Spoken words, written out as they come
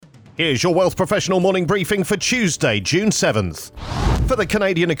Here's your Wealth Professional morning briefing for Tuesday, June 7th. For the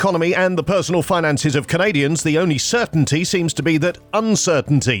Canadian economy and the personal finances of Canadians, the only certainty seems to be that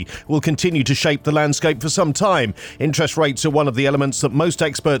uncertainty will continue to shape the landscape for some time. Interest rates are one of the elements that most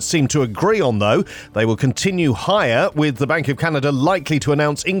experts seem to agree on, though. They will continue higher, with the Bank of Canada likely to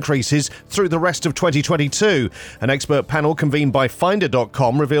announce increases through the rest of 2022. An expert panel convened by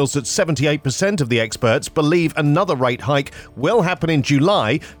Finder.com reveals that 78% of the experts believe another rate hike will happen in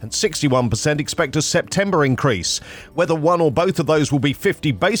July, and 61% expect a September increase. Whether one or both of those will be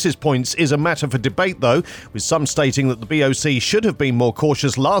 50 basis points is a matter for debate, though, with some stating that the BOC should have been more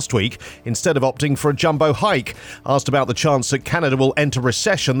cautious last week instead of opting for a jumbo hike. Asked about the chance that Canada will enter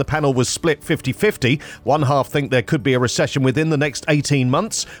recession, the panel was split 50-50. One half think there could be a recession within the next 18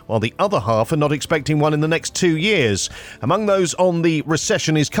 months, while the other half are not expecting one in the next 2 years. Among those on the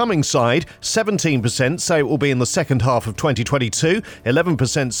recession is coming side, 17% say it will be in the second half of 2022,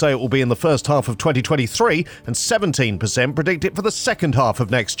 11% say it will be in the first half of 2023, and 17% predict it for the second half of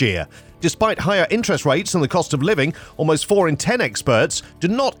next year. Despite higher interest rates and the cost of living, almost 4 in 10 experts do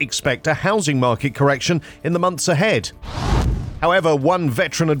not expect a housing market correction in the months ahead. However, one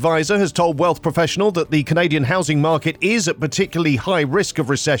veteran advisor has told Wealth Professional that the Canadian housing market is at particularly high risk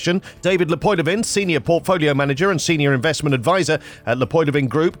of recession. David Lepoidovin, Senior Portfolio Manager and Senior Investment Advisor at Lepoidovin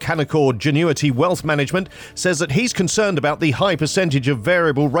Group, Canaccord Genuity Wealth Management, says that he's concerned about the high percentage of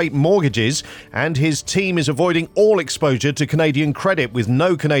variable rate mortgages, and his team is avoiding all exposure to Canadian credit, with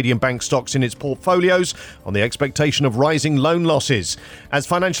no Canadian bank stocks in its portfolios on the expectation of rising loan losses. As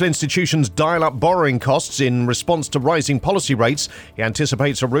financial institutions dial up borrowing costs in response to rising policy rates, he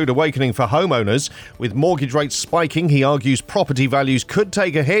anticipates a rude awakening for homeowners. With mortgage rates spiking, he argues property values could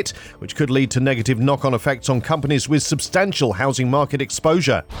take a hit, which could lead to negative knock-on effects on companies with substantial housing market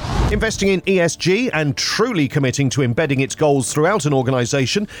exposure. Investing in ESG and truly committing to embedding its goals throughout an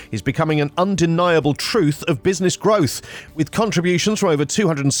organisation is becoming an undeniable truth of business growth. With contributions from over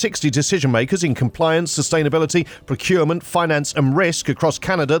 260 decision-makers in compliance, sustainability, procurement, finance and risk across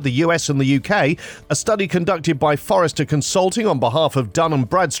Canada, the US and the UK, a study conducted by Forrester Consulting on behalf of Dun &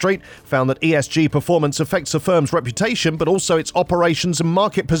 Bradstreet found that ESG performance affects a firm's reputation but also its operations and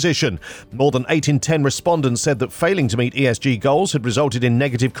market position. More than 8 in 10 respondents said that failing to meet ESG goals had resulted in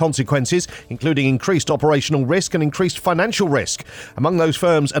negative consequences, including increased operational risk and increased financial risk. Among those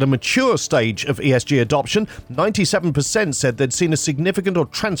firms at a mature stage of ESG adoption, 97% said they'd seen a significant or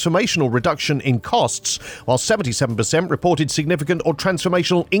transformational reduction in costs, while 77% reported significant or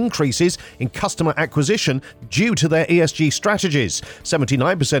transformational increases in customer acquisition due to their ESG strategies.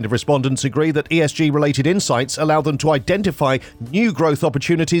 79% of respondents agree that ESG-related insights allow them to identify new growth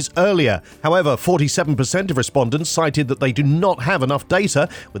opportunities earlier. However, 47% of respondents cited that they do not have enough data,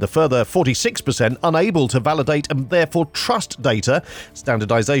 with a further 46% unable to validate and therefore trust data.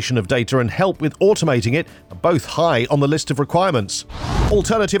 Standardization of data and help with automating it are both high on the list of requirements.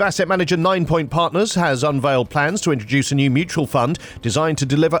 Alternative asset manager Ninepoint Partners has unveiled plans to introduce a new mutual fund designed to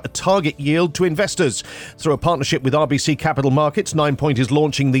deliver a target yield to investors. Through a partnership with RBC Capital Markets, Ninepoint is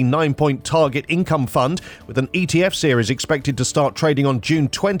launching the Ninepoint Target Income Fund, with an ETF series expected to start trading on June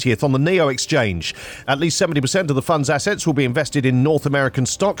 20th on the NEO exchange. At least 70% of the fund's assets will be invested in North American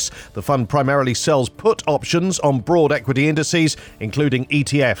stocks. The fund primarily sells put options on broad equity indices, including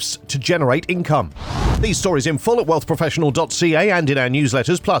ETFs, to generate income. These stories in full at WealthProfessional.ca and in our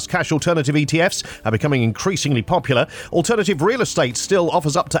newsletters, plus cash alternative ETFs are becoming increasingly popular. Alternative real estate still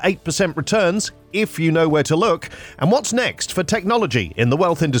offers up to 8% returns, if you know where to look. And what's next for technology in the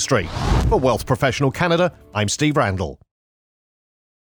wealth industry? For Wealth Professional Canada, I'm Steve Randall.